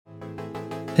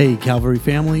Hey, Calvary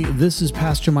family, this is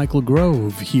Pastor Michael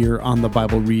Grove here on the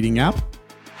Bible Reading app.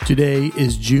 Today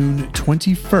is June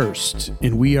 21st,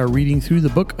 and we are reading through the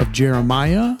book of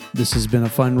Jeremiah. This has been a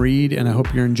fun read, and I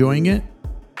hope you're enjoying it.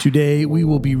 Today, we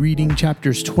will be reading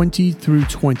chapters 20 through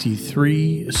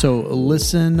 23, so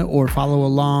listen or follow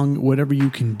along, whatever you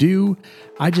can do.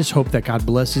 I just hope that God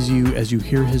blesses you as you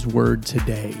hear His word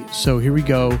today. So here we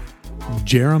go,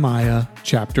 Jeremiah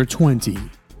chapter 20.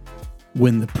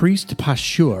 When the priest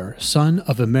Pashur, son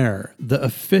of Immer, the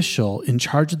official in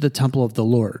charge of the temple of the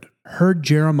Lord, heard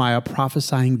Jeremiah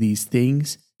prophesying these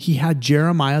things, he had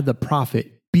Jeremiah the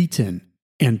prophet beaten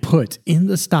and put in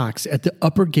the stocks at the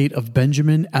upper gate of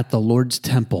Benjamin at the Lord's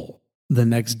temple. The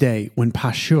next day, when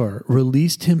Pashur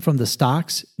released him from the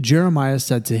stocks, Jeremiah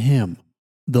said to him,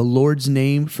 "The Lord's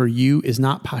name for you is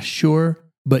not Pashur,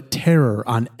 but terror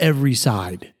on every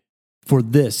side. For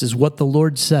this is what the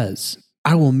Lord says,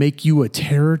 I will make you a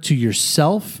terror to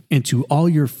yourself and to all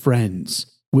your friends.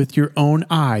 With your own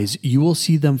eyes you will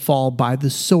see them fall by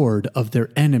the sword of their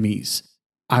enemies.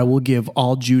 I will give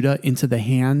all Judah into the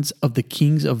hands of the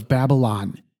kings of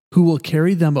Babylon, who will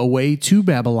carry them away to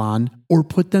Babylon or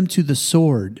put them to the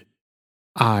sword.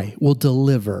 I will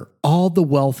deliver all the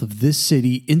wealth of this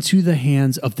city into the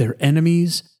hands of their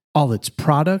enemies, all its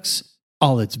products,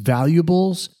 all its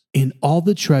valuables, and all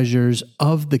the treasures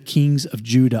of the kings of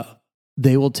Judah.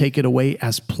 They will take it away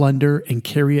as plunder and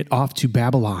carry it off to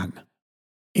Babylon.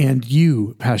 And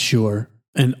you, Pashur,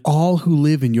 and all who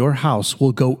live in your house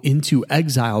will go into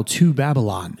exile to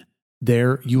Babylon.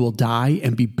 There you will die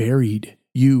and be buried,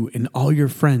 you and all your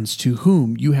friends to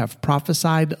whom you have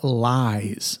prophesied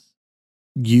lies.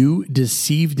 You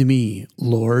deceived me,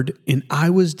 Lord, and I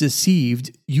was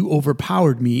deceived. You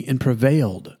overpowered me and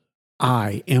prevailed.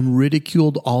 I am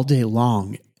ridiculed all day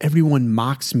long. Everyone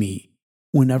mocks me.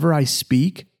 Whenever I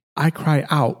speak, I cry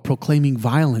out, proclaiming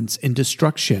violence and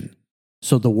destruction.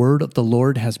 So the word of the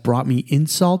Lord has brought me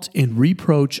insult and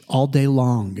reproach all day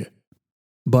long.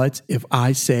 But if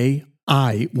I say,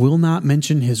 I will not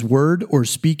mention His word or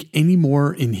speak any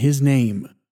more in His name,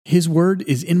 His word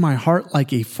is in my heart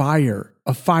like a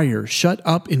fire shut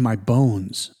up in my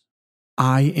bones.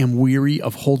 I am weary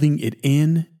of holding it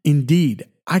in. Indeed,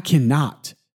 I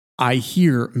cannot. I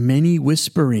hear many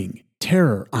whispering,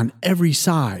 terror on every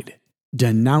side.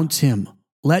 Denounce him.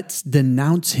 Let's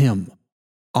denounce him.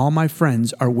 All my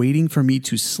friends are waiting for me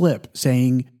to slip,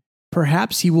 saying,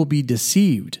 perhaps he will be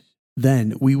deceived.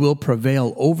 Then we will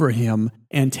prevail over him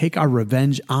and take our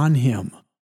revenge on him.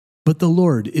 But the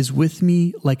Lord is with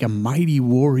me like a mighty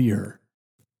warrior.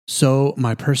 So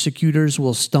my persecutors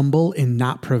will stumble and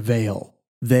not prevail.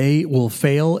 They will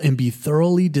fail and be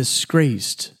thoroughly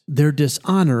disgraced. Their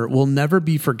dishonor will never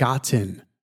be forgotten.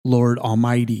 Lord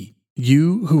Almighty,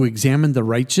 you who examine the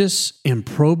righteous and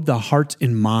probe the heart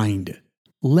and mind,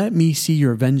 let me see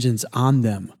your vengeance on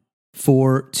them.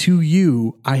 For to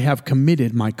you I have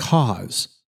committed my cause.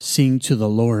 Sing to the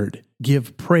Lord.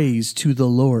 Give praise to the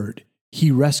Lord. He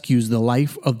rescues the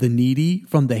life of the needy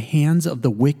from the hands of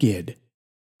the wicked.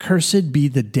 Cursed be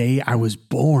the day I was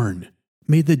born.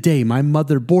 May the day my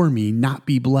mother bore me not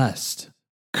be blessed.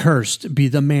 Cursed be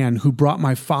the man who brought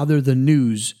my father the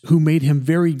news, who made him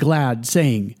very glad,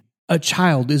 saying, a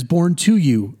child is born to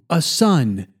you, a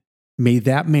son. May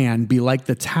that man be like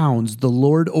the towns the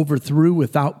Lord overthrew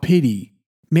without pity.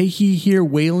 May he hear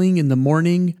wailing in the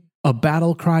morning, a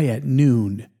battle cry at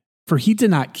noon. For he did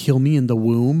not kill me in the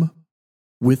womb.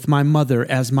 With my mother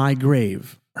as my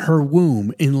grave, her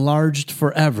womb enlarged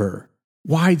forever.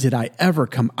 Why did I ever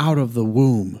come out of the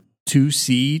womb? To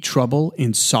see trouble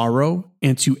and sorrow,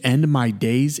 and to end my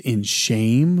days in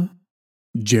shame?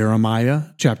 Jeremiah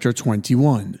chapter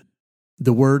 21.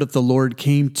 The word of the Lord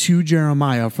came to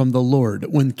Jeremiah from the Lord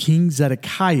when King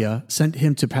Zedekiah sent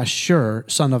him to Pashur,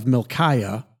 son of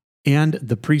Milchiah, and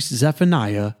the priest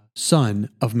Zephaniah, son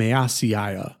of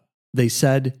Maaseiah. They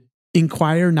said,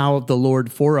 inquire now of the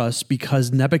Lord for us,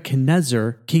 because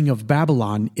Nebuchadnezzar, king of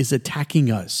Babylon, is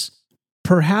attacking us.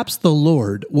 Perhaps the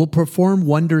Lord will perform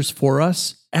wonders for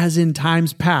us, as in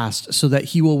times past, so that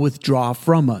he will withdraw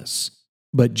from us.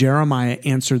 But Jeremiah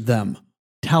answered them,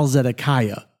 tell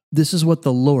Zedekiah, this is what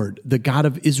the Lord, the God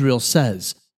of Israel,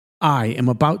 says. I am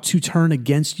about to turn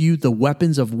against you the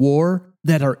weapons of war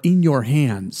that are in your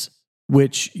hands,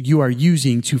 which you are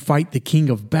using to fight the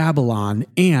king of Babylon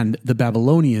and the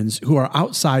Babylonians who are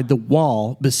outside the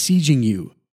wall besieging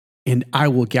you. And I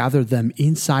will gather them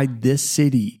inside this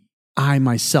city. I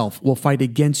myself will fight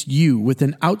against you with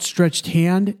an outstretched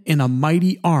hand and a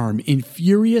mighty arm in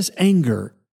furious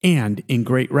anger and in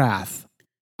great wrath.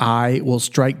 I will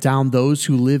strike down those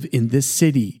who live in this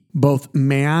city, both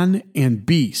man and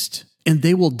beast, and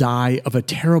they will die of a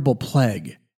terrible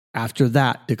plague. After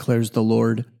that, declares the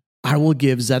Lord, I will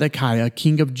give Zedekiah,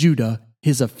 king of Judah,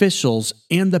 his officials,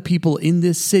 and the people in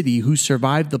this city who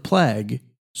survived the plague,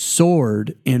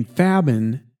 sword and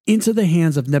famine, into the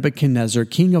hands of Nebuchadnezzar,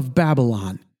 king of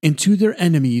Babylon, and to their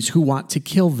enemies who want to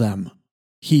kill them.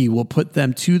 He will put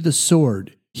them to the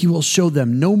sword. He will show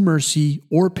them no mercy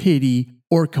or pity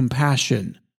or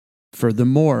compassion.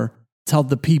 Furthermore, tell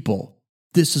the people,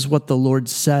 this is what the Lord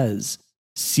says.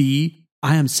 See,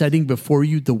 I am setting before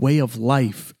you the way of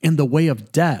life and the way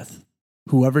of death.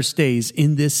 Whoever stays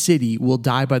in this city will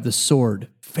die by the sword,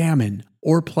 famine,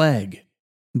 or plague.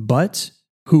 But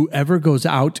whoever goes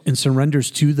out and surrenders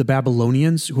to the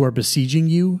Babylonians who are besieging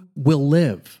you will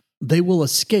live. They will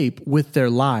escape with their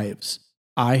lives.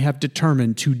 I have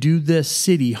determined to do this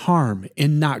city harm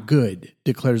and not good,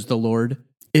 declares the Lord.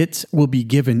 It will be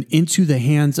given into the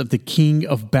hands of the king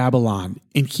of Babylon,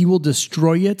 and he will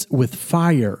destroy it with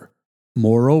fire.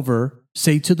 Moreover,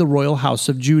 say to the royal house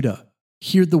of Judah,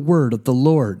 hear the word of the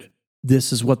Lord.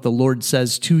 This is what the Lord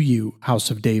says to you, house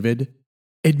of David.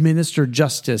 Administer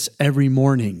justice every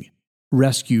morning.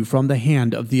 Rescue from the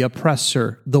hand of the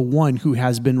oppressor the one who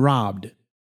has been robbed.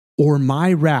 Or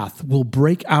my wrath will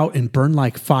break out and burn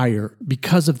like fire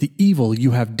because of the evil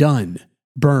you have done.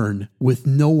 Burn with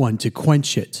no one to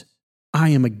quench it. I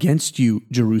am against you,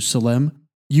 Jerusalem,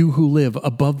 you who live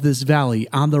above this valley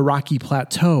on the rocky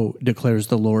plateau, declares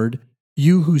the Lord.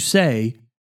 You who say,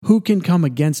 who can come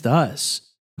against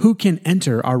us? Who can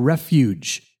enter our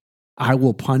refuge? I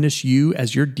will punish you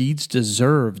as your deeds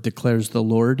deserve, declares the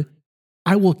Lord.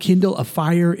 I will kindle a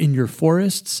fire in your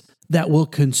forests that will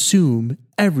consume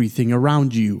everything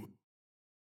around you.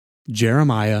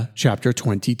 Jeremiah chapter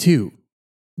 22.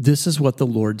 This is what the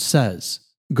Lord says.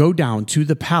 Go down to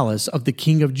the palace of the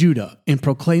king of Judah and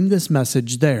proclaim this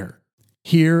message there.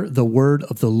 Hear the word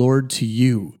of the Lord to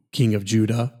you, king of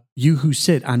Judah, you who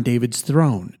sit on David's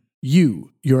throne,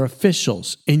 you, your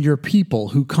officials, and your people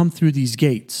who come through these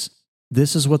gates.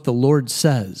 This is what the Lord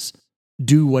says.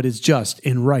 Do what is just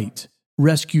and right.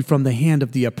 Rescue from the hand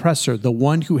of the oppressor the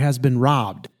one who has been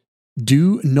robbed.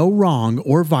 Do no wrong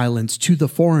or violence to the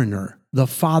foreigner, the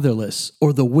fatherless,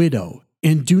 or the widow,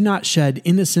 and do not shed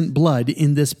innocent blood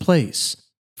in this place.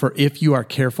 For if you are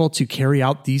careful to carry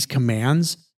out these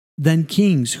commands, then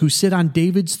kings who sit on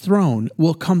David's throne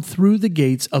will come through the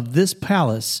gates of this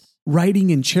palace, riding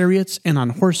in chariots and on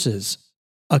horses,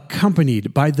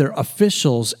 accompanied by their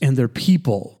officials and their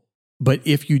people. But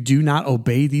if you do not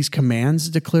obey these commands,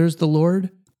 declares the Lord,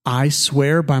 I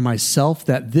swear by myself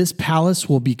that this palace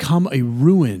will become a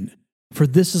ruin. For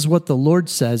this is what the Lord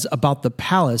says about the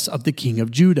palace of the king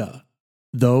of Judah.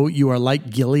 Though you are like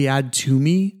Gilead to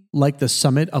me, like the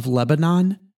summit of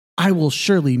Lebanon, I will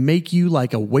surely make you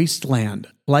like a wasteland,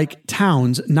 like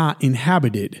towns not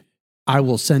inhabited. I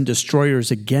will send destroyers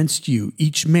against you,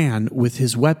 each man with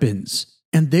his weapons,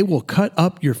 and they will cut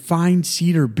up your fine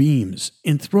cedar beams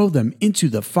and throw them into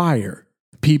the fire.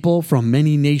 People from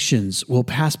many nations will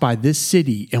pass by this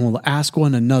city and will ask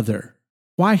one another,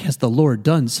 why has the Lord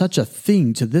done such a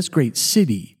thing to this great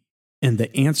city? And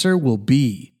the answer will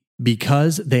be,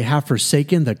 because they have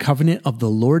forsaken the covenant of the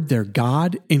Lord their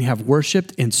God and have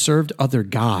worshipped and served other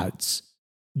gods.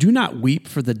 Do not weep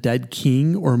for the dead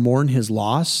king or mourn his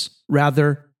loss.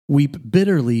 Rather, weep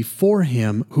bitterly for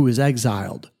him who is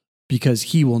exiled, because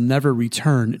he will never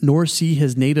return nor see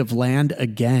his native land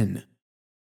again.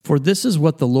 For this is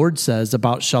what the Lord says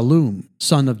about Shallum,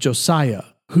 son of Josiah,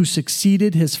 who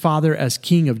succeeded his father as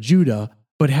king of Judah,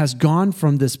 but has gone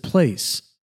from this place.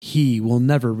 He will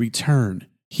never return.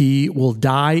 He will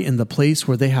die in the place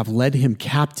where they have led him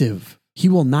captive. He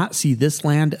will not see this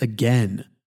land again.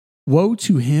 Woe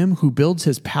to him who builds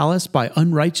his palace by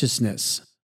unrighteousness,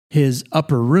 his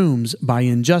upper rooms by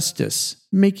injustice,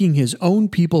 making his own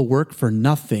people work for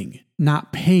nothing,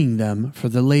 not paying them for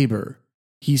the labor.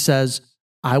 He says,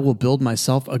 I will build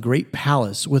myself a great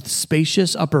palace with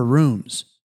spacious upper rooms.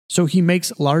 So he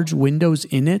makes large windows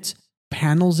in it,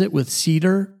 panels it with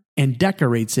cedar, and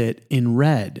decorates it in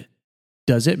red.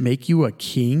 Does it make you a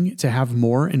king to have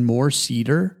more and more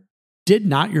cedar? Did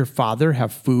not your father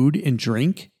have food and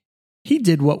drink? He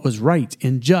did what was right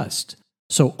and just,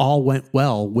 so all went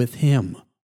well with him.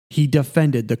 He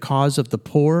defended the cause of the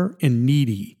poor and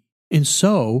needy, and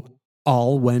so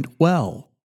all went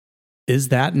well. Is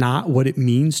that not what it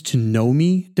means to know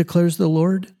me, declares the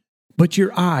Lord? But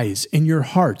your eyes and your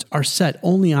heart are set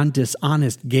only on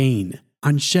dishonest gain,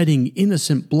 on shedding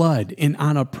innocent blood, and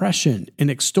on oppression and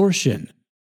extortion.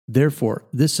 Therefore,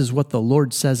 this is what the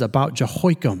Lord says about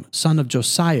Jehoiakim, son of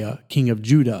Josiah, king of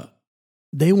Judah.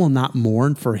 They will not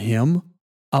mourn for him,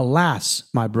 Alas,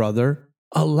 my brother,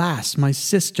 alas, my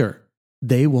sister,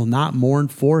 they will not mourn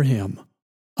for him.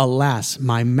 Alas,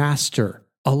 my master,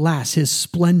 alas, his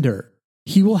splendor.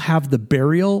 He will have the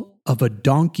burial of a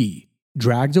donkey,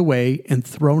 dragged away and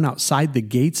thrown outside the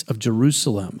gates of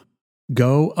Jerusalem.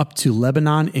 Go up to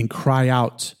Lebanon and cry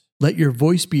out. Let your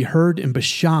voice be heard in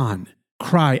Bashan.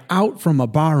 Cry out from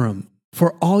Abarim,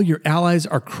 for all your allies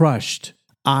are crushed.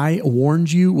 I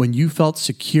warned you when you felt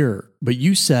secure, but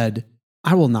you said,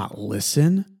 I will not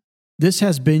listen. This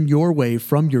has been your way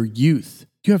from your youth.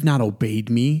 You have not obeyed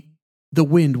me. The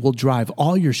wind will drive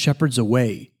all your shepherds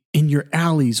away, and your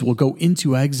alleys will go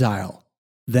into exile.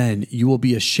 Then you will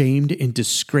be ashamed and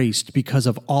disgraced because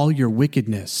of all your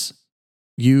wickedness.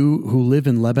 You who live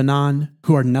in Lebanon,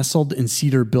 who are nestled in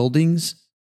cedar buildings,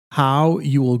 how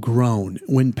you will groan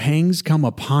when pangs come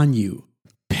upon you,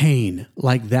 pain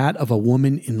like that of a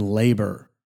woman in labor.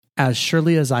 As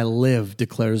surely as I live,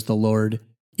 declares the Lord,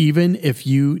 even if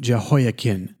you,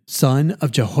 Jehoiakim, son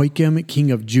of Jehoiakim, king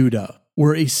of Judah,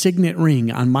 were a signet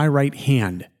ring on my right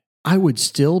hand, I would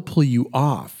still pull you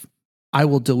off. I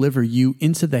will deliver you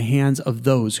into the hands of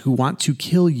those who want to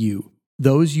kill you,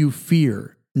 those you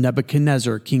fear,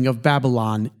 Nebuchadnezzar, king of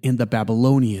Babylon, and the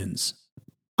Babylonians.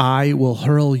 I will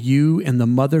hurl you and the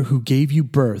mother who gave you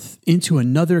birth into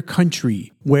another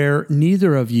country where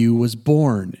neither of you was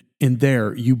born, and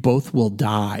there you both will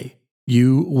die.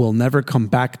 You will never come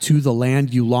back to the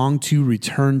land you long to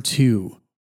return to.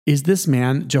 Is this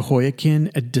man Jehoiakim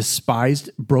a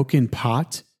despised broken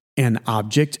pot, an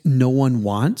object no one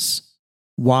wants?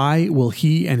 Why will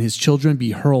he and his children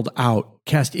be hurled out,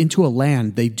 cast into a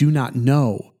land they do not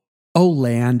know? O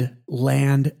land,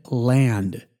 land,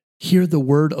 land, hear the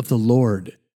word of the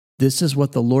Lord. This is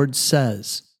what the Lord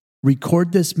says.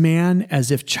 Record this man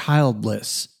as if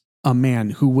childless, a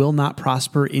man who will not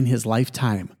prosper in his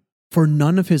lifetime. For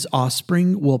none of his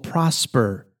offspring will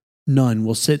prosper. None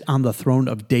will sit on the throne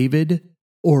of David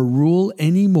or rule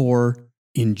any more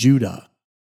in Judah.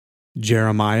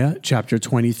 Jeremiah chapter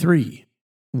 23.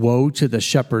 Woe to the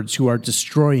shepherds who are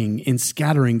destroying and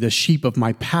scattering the sheep of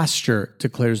my pasture,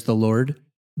 declares the Lord.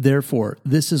 Therefore,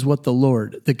 this is what the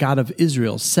Lord, the God of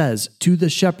Israel, says to the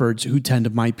shepherds who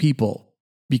tend my people.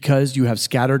 Because you have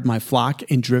scattered my flock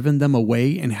and driven them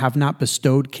away and have not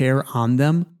bestowed care on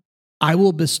them, I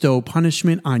will bestow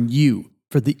punishment on you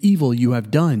for the evil you have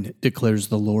done, declares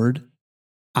the Lord.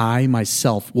 I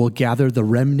myself will gather the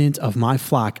remnant of my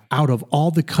flock out of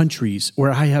all the countries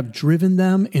where I have driven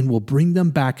them and will bring them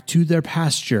back to their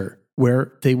pasture,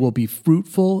 where they will be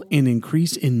fruitful and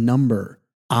increase in number.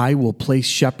 I will place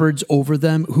shepherds over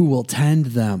them who will tend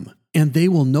them, and they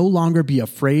will no longer be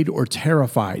afraid or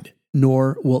terrified,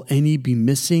 nor will any be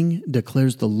missing,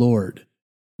 declares the Lord.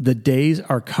 The days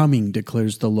are coming,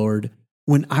 declares the Lord,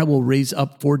 when I will raise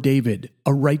up for David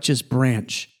a righteous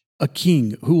branch, a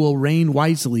king who will reign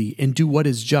wisely and do what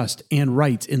is just and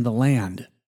right in the land.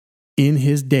 In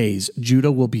his days,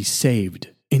 Judah will be saved,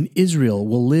 and Israel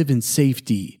will live in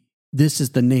safety. This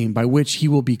is the name by which he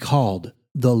will be called,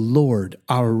 the Lord,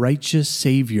 our righteous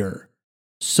Savior.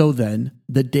 So then,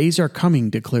 the days are coming,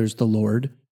 declares the Lord,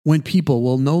 when people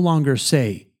will no longer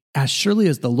say, as surely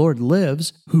as the Lord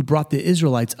lives, who brought the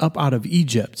Israelites up out of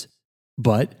Egypt.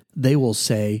 But they will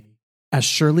say, as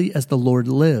surely as the Lord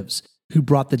lives, who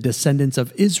brought the descendants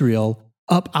of Israel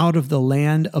up out of the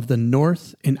land of the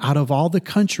north and out of all the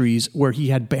countries where he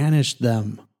had banished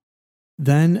them.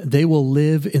 Then they will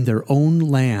live in their own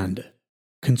land.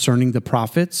 Concerning the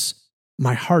prophets,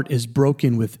 my heart is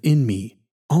broken within me.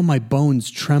 All my bones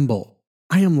tremble.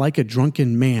 I am like a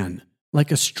drunken man,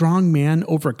 like a strong man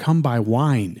overcome by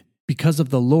wine, because of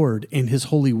the Lord and his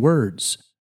holy words.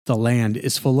 The land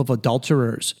is full of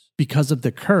adulterers. Because of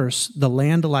the curse, the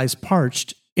land lies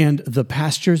parched, and the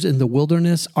pastures in the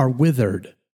wilderness are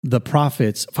withered. The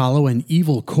prophets follow an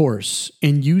evil course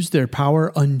and use their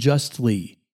power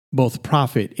unjustly. Both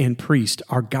prophet and priest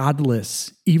are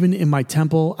godless. Even in my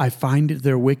temple I find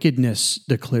their wickedness,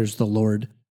 declares the Lord.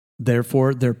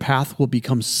 Therefore their path will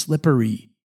become slippery.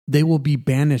 They will be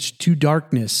banished to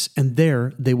darkness, and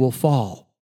there they will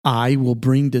fall. I will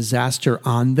bring disaster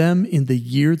on them in the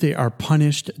year they are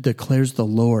punished, declares the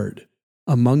Lord.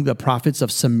 Among the prophets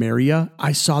of Samaria,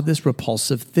 I saw this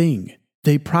repulsive thing.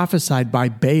 They prophesied by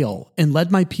Baal and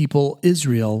led my people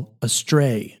Israel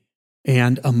astray.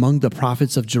 And among the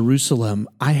prophets of Jerusalem,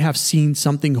 I have seen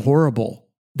something horrible.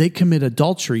 They commit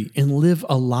adultery and live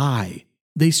a lie.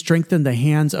 They strengthen the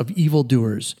hands of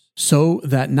evildoers, so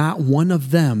that not one of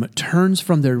them turns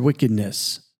from their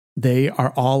wickedness. They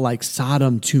are all like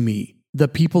Sodom to me. The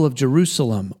people of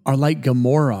Jerusalem are like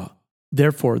Gomorrah.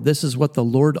 Therefore, this is what the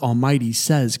Lord Almighty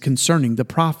says concerning the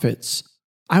prophets.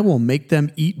 I will make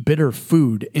them eat bitter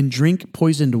food and drink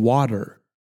poisoned water,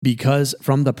 because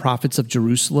from the prophets of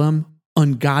Jerusalem,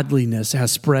 ungodliness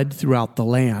has spread throughout the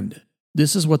land.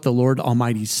 This is what the Lord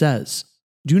Almighty says.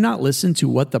 Do not listen to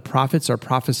what the prophets are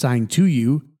prophesying to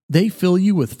you. They fill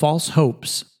you with false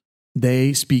hopes.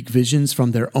 They speak visions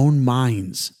from their own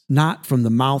minds, not from the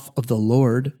mouth of the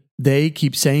Lord. They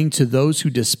keep saying to those who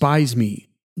despise me,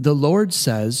 the Lord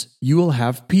says, you will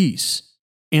have peace.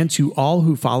 And to all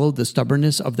who follow the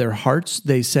stubbornness of their hearts,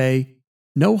 they say,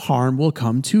 no harm will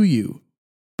come to you.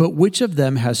 But which of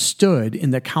them has stood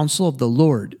in the counsel of the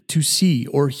Lord to see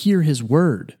or hear his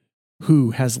word?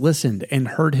 Who has listened and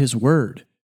heard his word?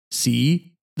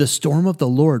 See, the storm of the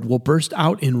Lord will burst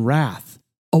out in wrath,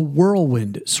 a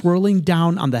whirlwind swirling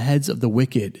down on the heads of the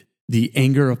wicked. The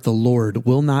anger of the Lord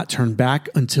will not turn back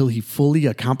until he fully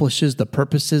accomplishes the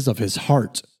purposes of his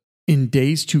heart. In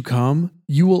days to come,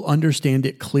 you will understand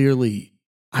it clearly.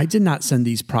 I did not send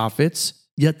these prophets,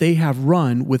 yet they have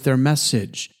run with their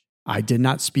message. I did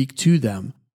not speak to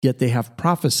them, yet they have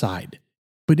prophesied.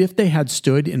 But if they had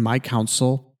stood in my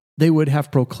counsel, they would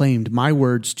have proclaimed my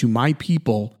words to my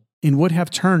people and would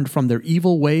have turned from their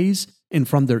evil ways and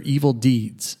from their evil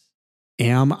deeds.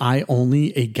 Am I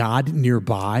only a God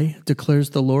nearby, declares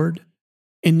the Lord,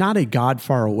 and not a God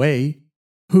far away?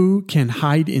 Who can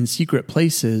hide in secret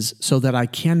places so that I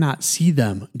cannot see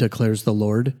them, declares the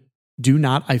Lord? Do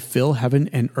not I fill heaven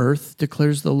and earth,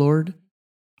 declares the Lord?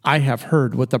 I have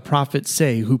heard what the prophets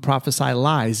say who prophesy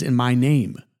lies in my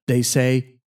name. They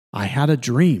say, I had a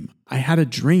dream, I had a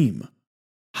dream.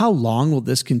 How long will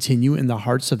this continue in the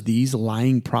hearts of these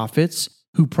lying prophets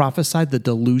who prophesy the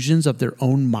delusions of their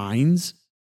own minds?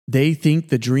 They think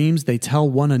the dreams they tell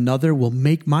one another will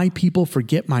make my people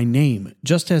forget my name,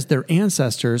 just as their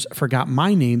ancestors forgot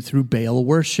my name through Baal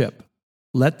worship.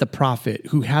 Let the prophet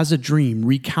who has a dream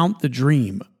recount the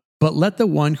dream, but let the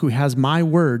one who has my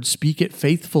word speak it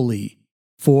faithfully.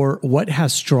 For what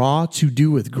has straw to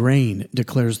do with grain,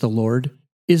 declares the Lord?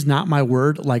 Is not my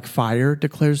word like fire,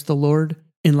 declares the Lord,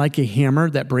 and like a hammer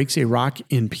that breaks a rock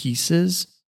in pieces?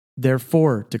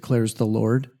 Therefore, declares the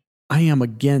Lord, I am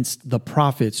against the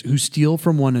prophets who steal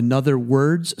from one another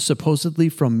words supposedly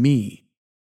from me.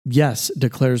 Yes,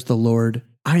 declares the Lord,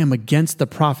 I am against the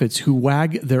prophets who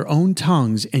wag their own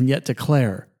tongues and yet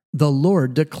declare, the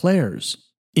Lord declares.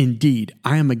 Indeed,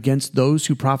 I am against those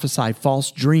who prophesy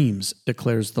false dreams,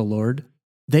 declares the Lord.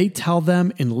 They tell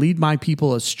them and lead my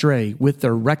people astray with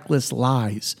their reckless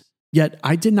lies. Yet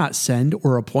I did not send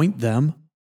or appoint them.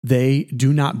 They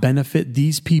do not benefit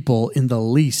these people in the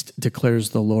least, declares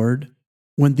the Lord.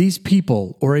 When these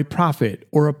people or a prophet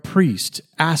or a priest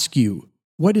ask you,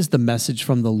 what is the message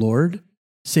from the Lord?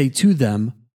 Say to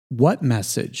them, what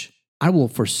message? I will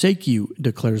forsake you,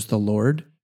 declares the Lord.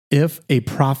 If a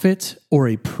prophet or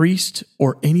a priest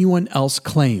or anyone else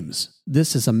claims,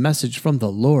 this is a message from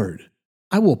the Lord,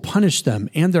 I will punish them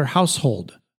and their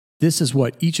household. This is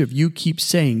what each of you keeps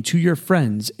saying to your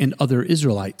friends and other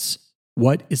Israelites.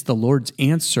 What is the Lord's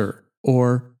answer?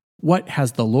 Or, what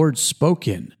has the Lord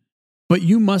spoken? But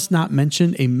you must not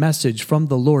mention a message from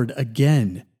the Lord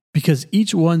again, because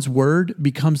each one's word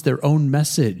becomes their own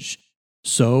message.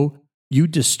 So, you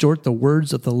distort the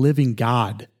words of the living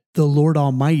God, the Lord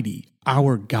Almighty,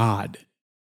 our God.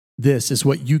 This is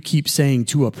what you keep saying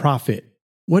to a prophet.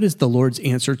 What is the Lord's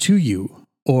answer to you?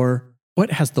 Or,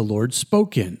 what has the Lord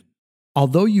spoken?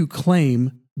 Although you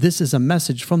claim this is a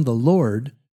message from the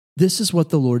Lord, this is what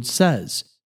the Lord says.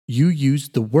 You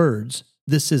used the words,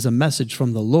 this is a message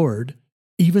from the Lord,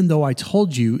 even though I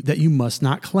told you that you must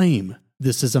not claim,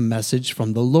 this is a message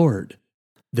from the Lord.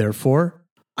 Therefore,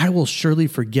 I will surely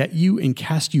forget you and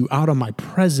cast you out of my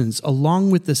presence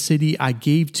along with the city I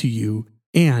gave to you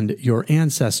and your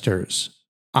ancestors.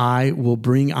 I will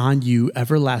bring on you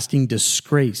everlasting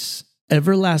disgrace,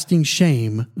 everlasting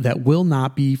shame that will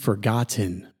not be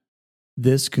forgotten.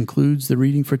 This concludes the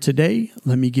reading for today.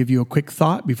 Let me give you a quick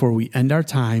thought before we end our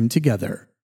time together.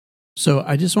 So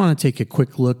I just want to take a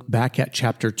quick look back at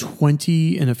chapter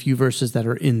 20 and a few verses that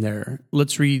are in there.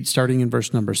 Let's read starting in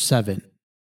verse number 7.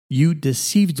 You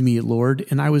deceived me, Lord,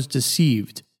 and I was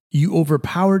deceived. You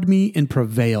overpowered me and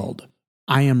prevailed.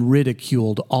 I am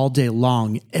ridiculed all day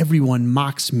long. Everyone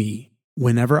mocks me.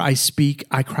 Whenever I speak,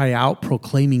 I cry out,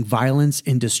 proclaiming violence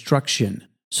and destruction.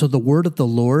 So the word of the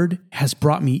Lord has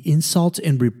brought me insult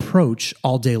and reproach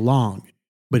all day long.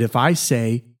 But if I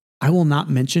say, I will not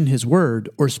mention his word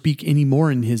or speak any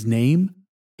more in his name,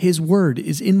 his word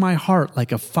is in my heart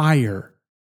like a fire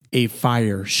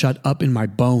shut up in my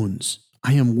bones.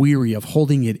 I am weary of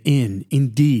holding it in.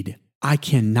 Indeed, I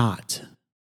cannot.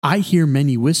 I hear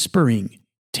many whispering,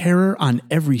 terror on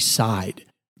every side.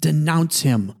 Denounce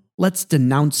him. Let's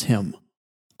denounce him.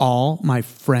 All my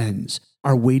friends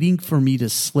are waiting for me to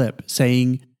slip,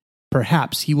 saying,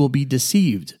 perhaps he will be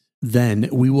deceived. Then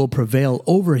we will prevail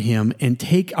over him and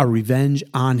take our revenge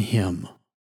on him.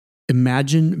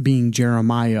 Imagine being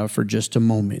Jeremiah for just a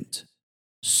moment.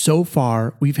 So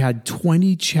far, we've had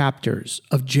 20 chapters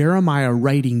of Jeremiah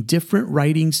writing different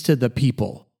writings to the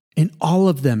people, and all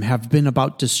of them have been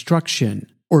about destruction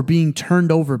or being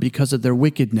turned over because of their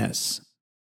wickedness.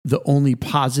 The only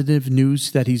positive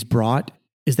news that he's brought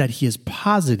is that he is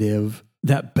positive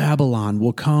that Babylon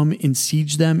will come and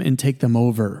siege them and take them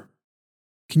over.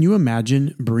 Can you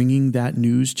imagine bringing that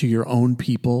news to your own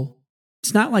people?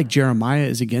 It's not like Jeremiah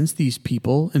is against these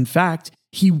people. In fact,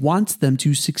 he wants them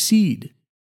to succeed.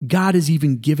 God is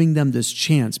even giving them this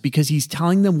chance because he's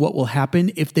telling them what will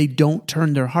happen if they don't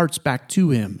turn their hearts back to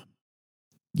him.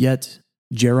 Yet,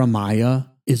 Jeremiah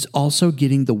is also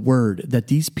getting the word that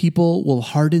these people will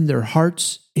harden their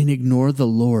hearts and ignore the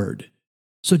Lord.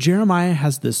 So Jeremiah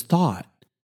has this thought: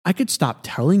 I could stop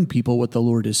telling people what the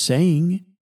Lord is saying,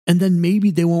 and then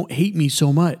maybe they won't hate me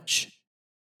so much.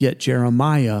 Yet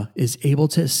Jeremiah is able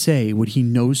to say what he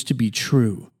knows to be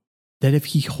true, that if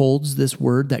he holds this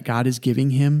word that God is giving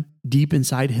him deep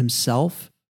inside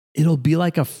himself, it'll be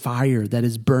like a fire that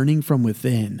is burning from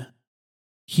within.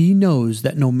 He knows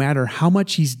that no matter how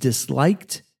much he's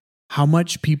disliked, how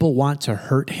much people want to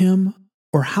hurt him,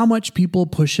 or how much people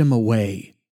push him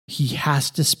away, he has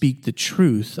to speak the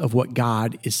truth of what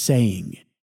God is saying.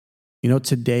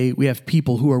 Today we have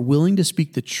people who are willing to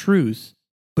speak the truth,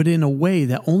 but in a way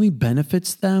that only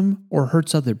benefits them or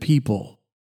hurts other people.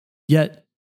 Yet,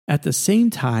 at the same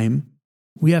time,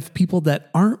 we have people that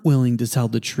aren't willing to tell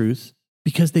the truth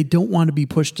because they don't want to be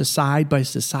pushed aside by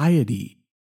society.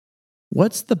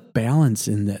 What's the balance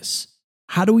in this?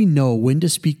 How do we know when to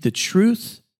speak the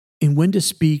truth and when to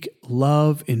speak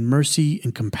love and mercy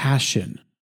and compassion?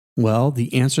 Well,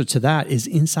 the answer to that is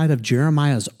inside of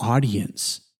Jeremiah's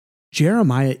audience.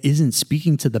 Jeremiah isn't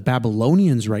speaking to the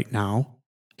Babylonians right now.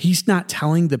 He's not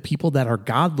telling the people that are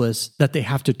godless that they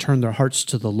have to turn their hearts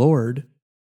to the Lord.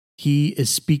 He is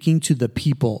speaking to the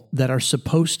people that are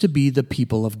supposed to be the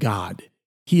people of God.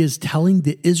 He is telling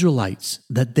the Israelites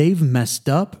that they've messed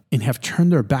up and have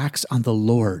turned their backs on the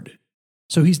Lord.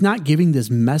 So he's not giving this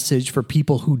message for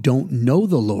people who don't know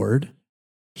the Lord.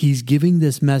 He's giving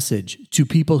this message to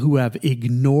people who have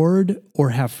ignored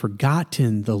or have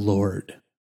forgotten the Lord.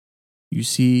 You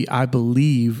see, I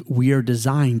believe we are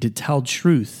designed to tell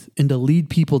truth and to lead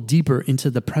people deeper into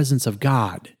the presence of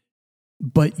God.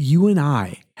 But you and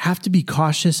I have to be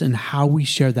cautious in how we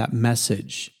share that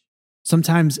message.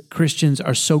 Sometimes Christians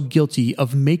are so guilty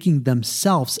of making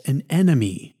themselves an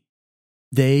enemy.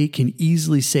 They can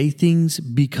easily say things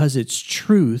because it's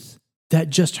truth that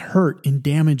just hurt and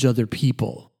damage other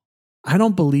people. I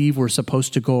don't believe we're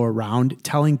supposed to go around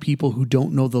telling people who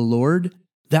don't know the Lord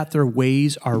that their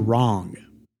ways are wrong.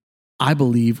 I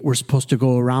believe we're supposed to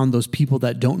go around those people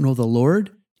that don't know the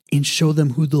Lord and show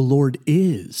them who the Lord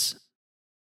is.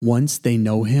 Once they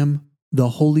know him, the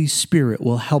Holy Spirit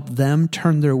will help them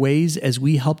turn their ways as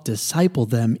we help disciple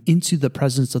them into the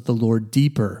presence of the Lord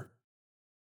deeper.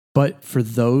 But for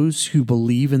those who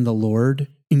believe in the Lord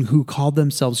and who call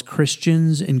themselves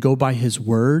Christians and go by his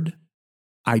word,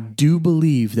 I do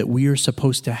believe that we are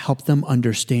supposed to help them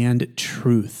understand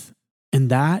truth. And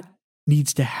that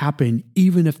needs to happen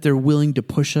even if they're willing to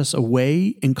push us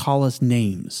away and call us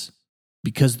names.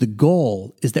 Because the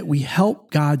goal is that we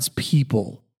help God's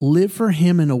people live for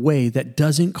him in a way that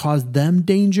doesn't cause them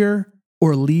danger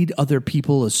or lead other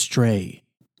people astray.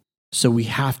 So we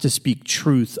have to speak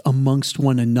truth amongst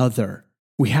one another.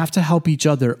 We have to help each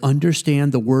other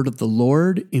understand the word of the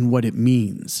Lord and what it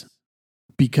means.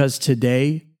 Because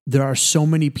today, there are so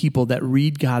many people that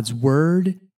read God's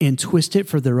word and twist it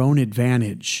for their own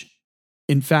advantage.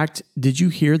 In fact, did you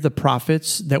hear the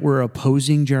prophets that were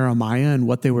opposing Jeremiah and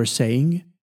what they were saying?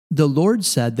 The Lord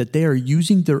said that they are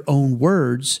using their own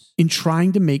words in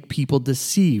trying to make people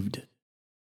deceived.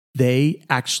 They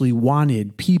actually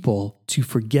wanted people to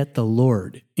forget the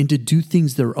Lord and to do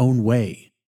things their own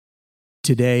way.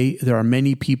 Today, there are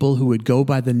many people who would go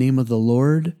by the name of the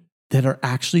Lord that are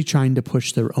actually trying to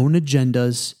push their own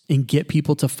agendas and get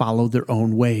people to follow their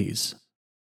own ways.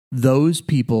 Those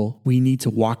people we need to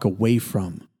walk away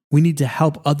from. We need to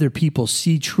help other people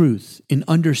see truth and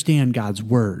understand God's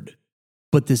word.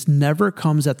 But this never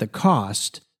comes at the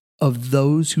cost of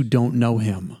those who don't know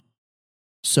him.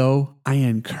 So I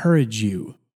encourage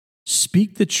you,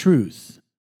 speak the truth.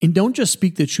 And don't just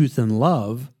speak the truth in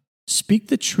love, speak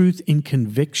the truth in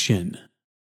conviction.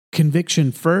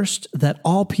 Conviction first that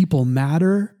all people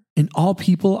matter and all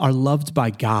people are loved by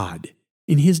God,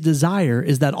 and his desire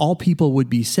is that all people would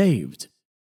be saved.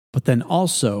 But then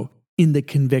also in the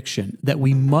conviction that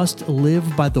we must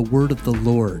live by the word of the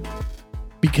Lord,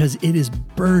 because it is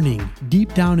burning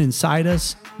deep down inside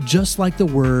us, just like the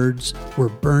words were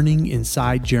burning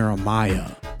inside Jeremiah.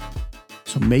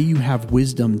 So may you have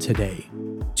wisdom today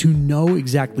to know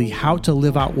exactly how to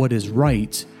live out what is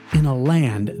right in a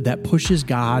land that pushes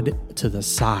God to the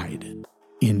side.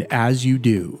 And as you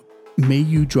do, may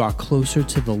you draw closer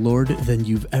to the Lord than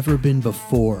you've ever been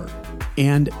before.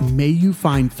 And may you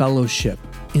find fellowship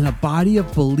in a body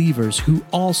of believers who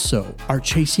also are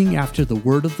chasing after the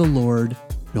word of the Lord,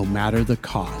 no matter the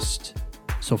cost.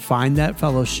 So find that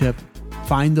fellowship,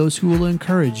 find those who will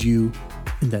encourage you,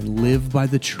 and then live by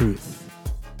the truth.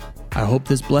 I hope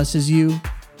this blesses you,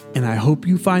 and I hope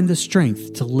you find the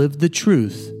strength to live the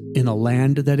truth in a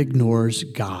land that ignores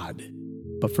God.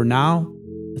 But for now,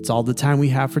 that's all the time we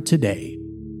have for today.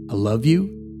 I love you,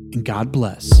 and God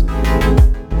bless.